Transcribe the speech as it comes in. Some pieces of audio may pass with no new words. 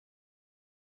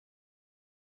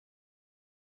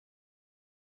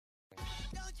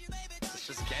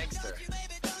just gangster.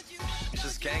 It's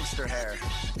just gangster hair.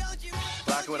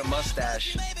 Rocking with a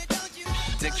mustache.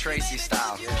 Dick Tracy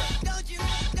style.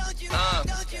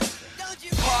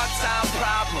 Part-time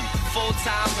problem,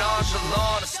 full-time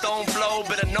nonchalant. A stone flow,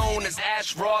 better known as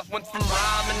Asher Roth. Went from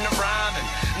rhyming to rhyming.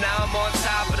 Now I'm on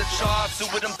top of the charts. Who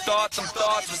with them thoughts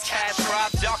was cash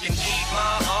crops. Y'all can eat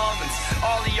my almonds.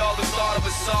 All of y'all who thought it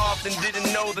was soft and didn't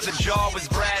know that the jaw was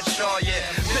Bradshaw. Yeah,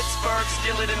 Pittsburgh,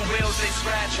 skillet and wheels they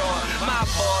scratch on. My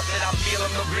fault that I feel I'm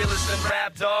the realest in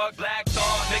rap, dog. Black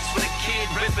thought mixed with a kid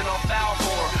ripping on foul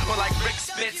board. Or like Rik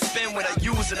Smits spin when I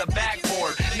use it a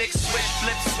backboard. Nick switch,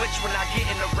 flip switch when I get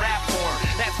in the rap form.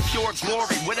 That's pure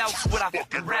glory. What else would I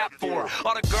fucking rap for?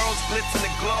 All the girls glitz and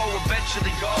the glow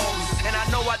eventually goes. And I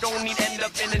know I don't need end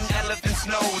up in an elephant's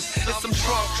nose. There's some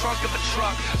trunk of a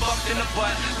truck, fucked in the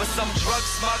butt, but some drug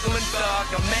smuggling thug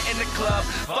I met in the club.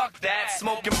 Fuck that,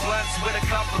 smoking blunts with a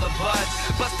couple of buds.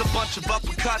 Bust a bunch of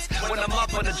uppercuts when I'm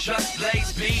up on a just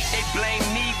blaze beat. They blame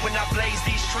me when I blaze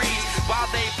these trees, while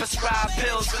they prescribe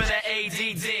pills for the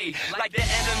ADD. Like the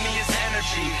enemy is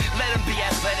energy. Let them be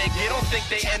athletic. They don't think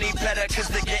they any better cause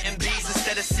they're getting B's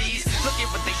instead of C's. Look at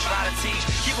what they try to teach.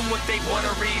 Give them what they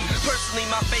wanna read. Personally,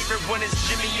 my favorite one is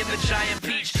Jimmy and the Giant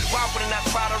Peach. Why wouldn't I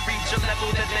try to reach a level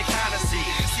that they kinda see?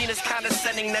 Seen as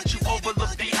condescending that you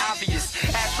overlook the obvious.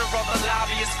 Asher Roth, a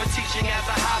lobbyist for teaching as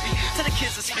a hobby. To the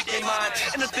kids to speak their mind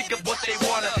and to think of what they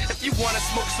wanna. If you wanna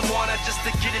smoke some water just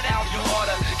to get it out, you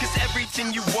oughta. Cause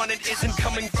everything you wanted isn't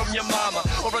coming from your mama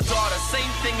or a daughter.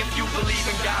 Same thing if you believe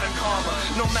in God and karma.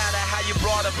 No matter how you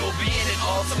brought up, we'll be in it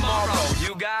all tomorrow.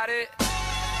 You got it?